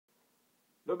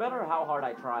No matter how hard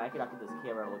I try, I cannot get this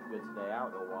camera to look good today. I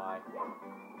don't know why.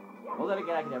 Well, then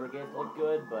again, I can never get it to look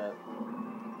good, but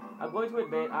I'm going to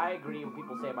admit, I agree when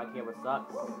people say my camera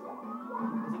sucks.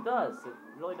 Because it does. It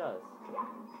really does.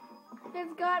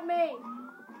 It's got me.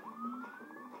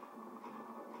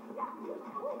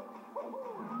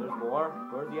 There's more?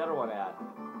 Where's the other one at?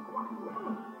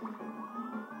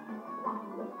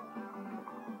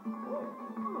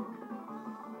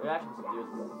 What I actually supposed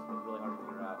to do is really hard to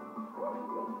figure out.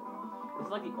 This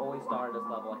is like the only star in this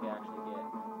level I can actually get.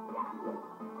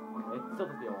 It still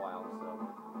took me a while, so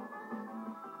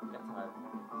we got time.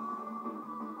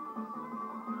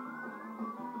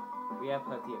 We have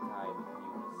plenty of time. We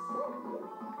can use this.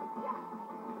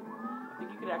 I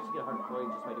think you could actually get 100 coins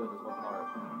just by doing this one part.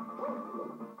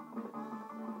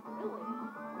 Really?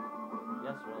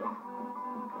 Yes, really.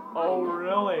 Oh,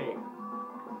 really?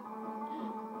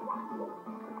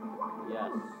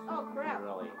 Yes. Oh, crap.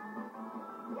 Really.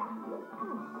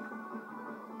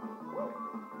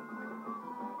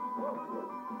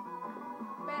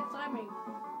 Bad timing.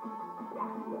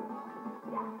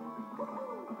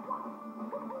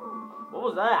 What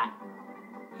was that?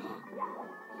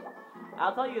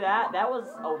 I'll tell you that. That was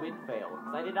a wind fail.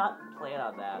 Because I did not plan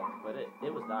on that. But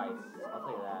it was nice. I'll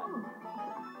tell you that.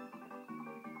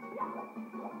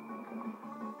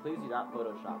 Please do not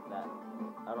Photoshop that.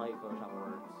 I don't know how you Photoshop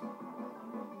words.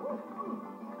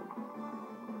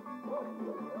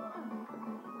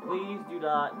 Please do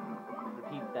not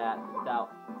repeat that without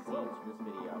scenes from this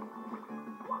video.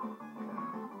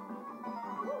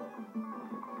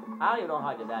 I don't even know how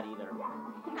I did that either.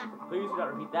 Please do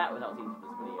not repeat that without scenes from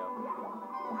this video.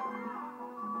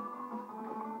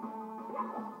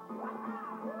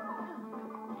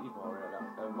 Jeez,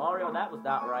 Mario, that was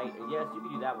not right. And yes, you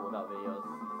can do that one without videos.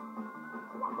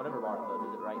 Whatever Mario does,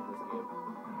 is it right in this game?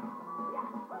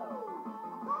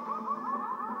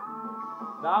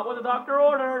 Not what the doctor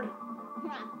ordered!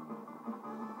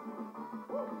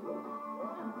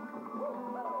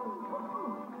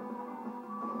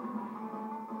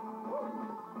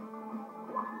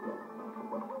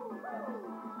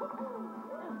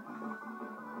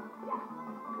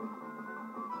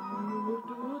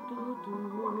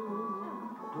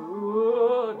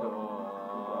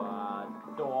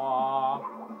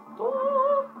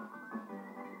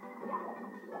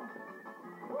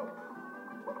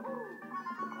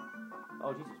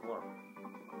 Oh, Jesus, Lord.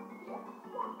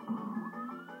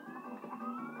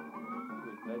 Who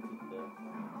invented this?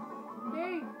 Me. I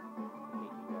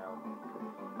hate you now.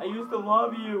 I used to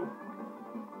love you!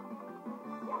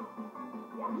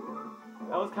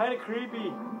 That was kind of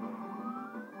creepy.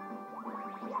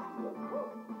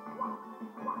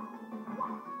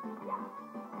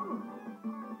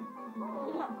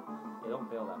 Yeah, don't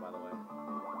fail that, by the way.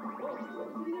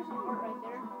 There's a heart right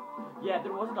there. Yeah, if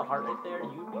there wasn't a heart right there,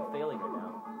 you'd be failing right now.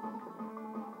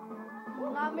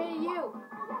 Not me, you.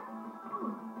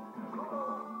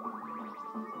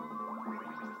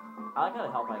 I like how the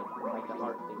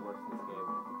heart thing works in this game.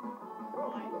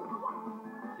 Why?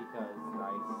 Because it's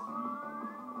nice.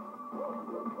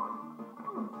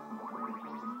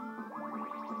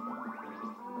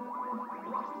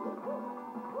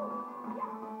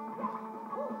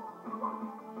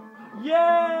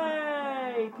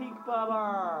 Yay! Pink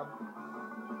Bomb!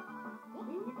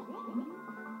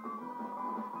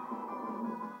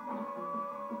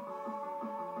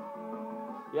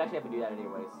 You actually have to do that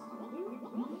anyways.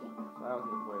 So I don't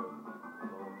think it's weird.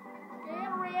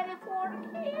 Get ready for the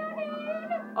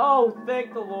cannon. Oh,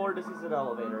 thank the Lord, this is an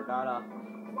elevator, not a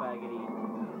faggoty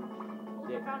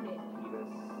dick I found it.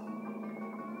 penis.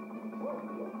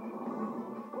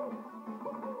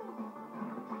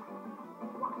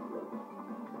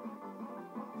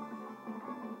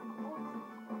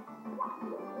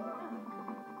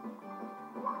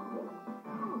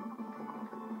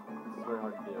 This is very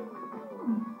hard to do.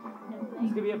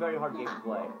 It's gonna be a very hard game to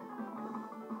play.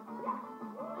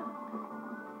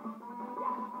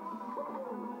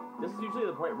 This is usually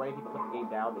the point where many people put the game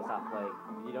down, they stop playing.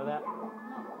 Did you know that?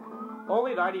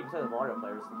 Only 90% of Mario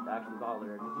players actually bother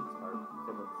to do this part.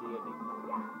 They won't see anything.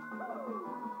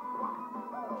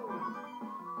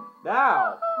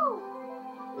 Now!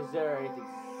 Is there anything...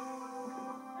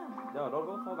 No, don't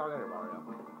go fall down there, Mario.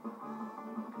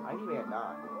 I need man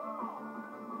not.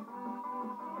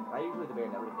 I usually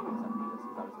demand everything except penis,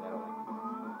 because obviously I don't like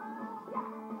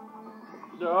penis.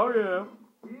 Oh yeah.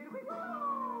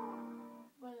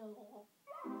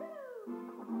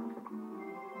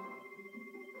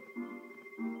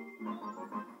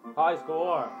 High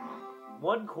score!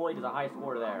 1 coin is a high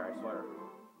score there, I swear.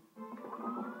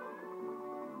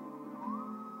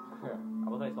 I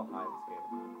love how I spell high in this game.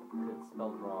 It's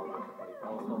spelled wrong. That's funny.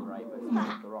 That was spelled right, but it's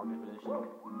spelled the wrong definition.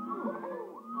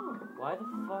 Why the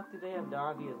fuck did they have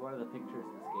Navi as one of the pictures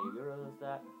in this game? You ever notice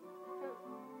that?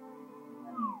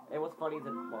 And what's funny is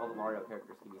that all the Mario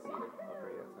characters can be seen at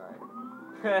Ocarina of Time.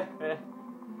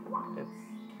 It's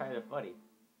kind of funny.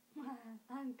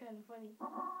 I'm kind of funny.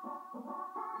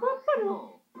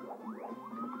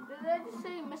 Did I just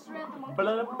say Mr. Ed the Monkey?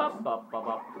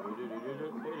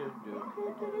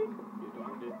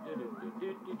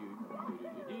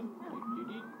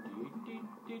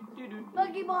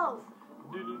 Monkey balls!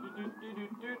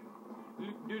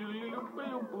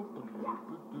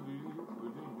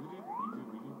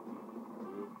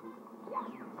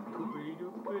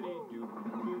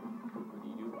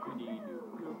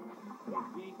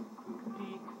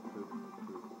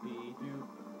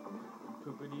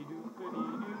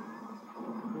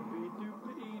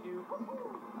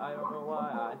 I don't know why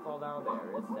I fall down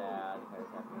there. It's sad.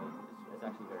 It's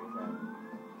actually very sad.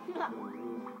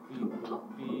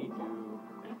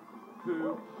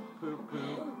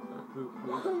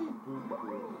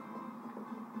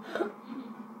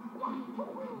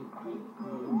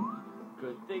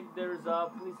 Good thing there's a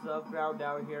piece of ground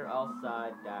down here, else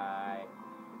I'd die.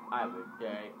 I would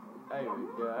die. I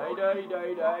would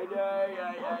die.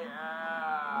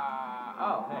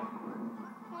 Oh, hey.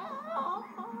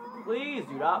 Please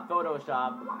do not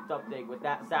Photoshop something with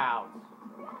that sound.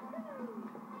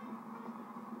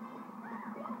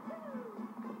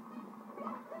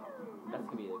 That's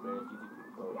gonna be the greatest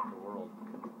YouTube quote in the world.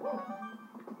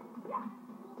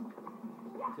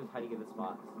 Just hiding in the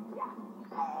spots.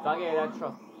 Don't get that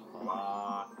truck.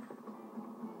 Fuck.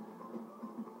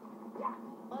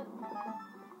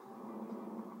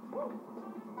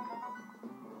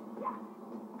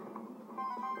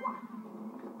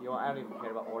 You know what? I don't even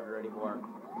care about order anymore.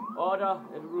 Order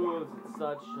and rules and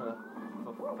such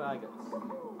for faggots.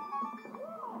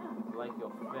 Like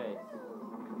your face.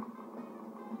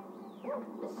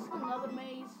 This is another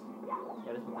maze.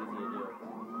 Yeah, this one's easy to do.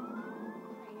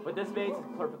 But this maze is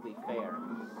perfectly fair.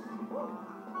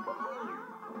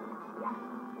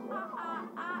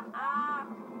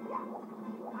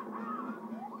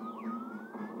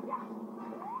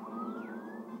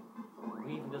 We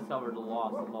even discovered the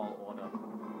loss of all order.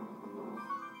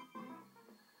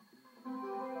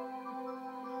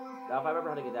 Now, if I remember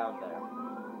how to get down there,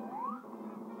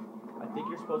 I think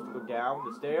you're supposed to go down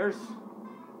the stairs.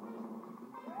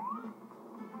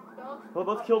 Well,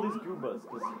 let's kill these Goombas,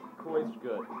 because coins are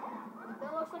good.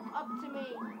 That looks like up to me.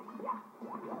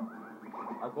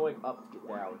 I'm going up to get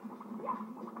down.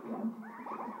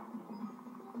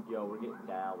 Yo, we're getting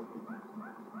down.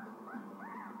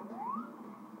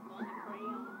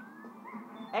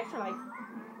 Extra life.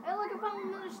 Hey, look, I found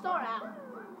another star out.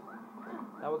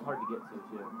 That was hard to get to,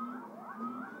 too.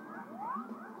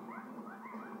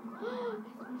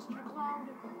 It's Mr. Cloud.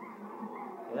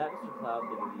 Yeah, that Mr. Cloud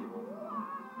thing is evil.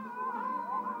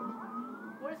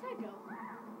 Where does that go?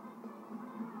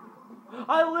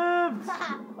 I lived!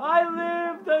 I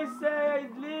lived! I say I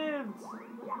lived!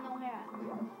 No hat.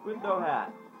 With no hat.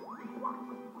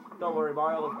 Don't worry,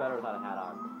 Mario looks better without a hat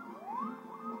on.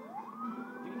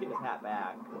 You can get his hat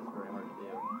back, but it's very hard to do.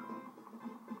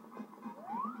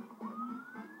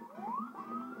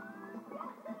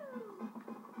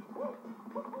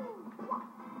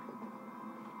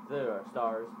 There are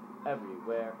stars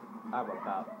everywhere. I'm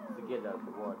about to get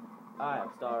number one. I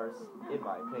have stars in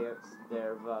my pants.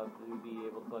 They're about to be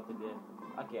able to collect a dip.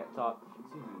 I can't talk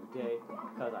today,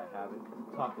 cause I haven't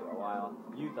talked in a while.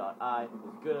 You thought I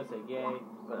was gonna say gay,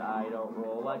 but I don't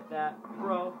roll like that,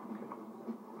 bro.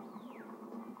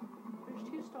 There's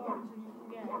 2 stars and you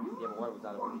can get it. Yeah, but one was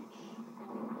out of reach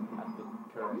at the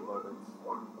current moments.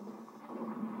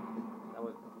 That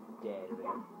was dead,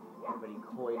 man. Many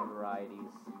coin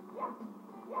varieties.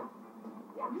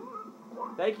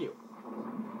 Thank you.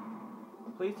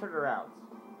 Please turn around,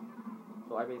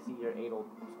 so I may see your anal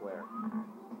square.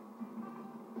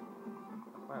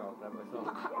 Fine, I'll grab myself.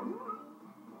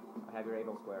 I have your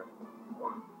anal square.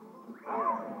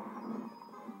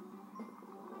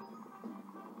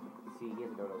 See, he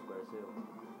has a dodo square too.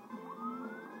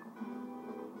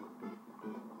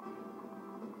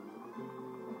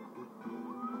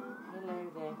 Hello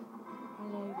there.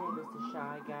 Hello there, Mr.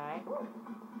 Shy Guy.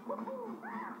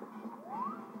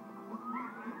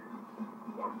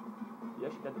 You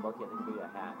actually got the monkey, I think, give you a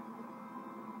hat.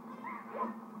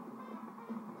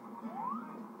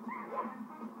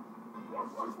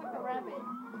 It's just like the rabbit.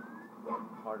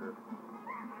 Harder.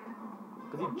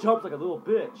 Because he jumps like a little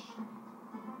bitch.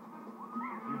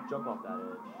 You jump off that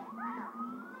edge.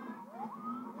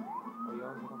 Oh, you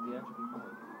already jump off the edge? It'll be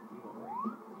fine.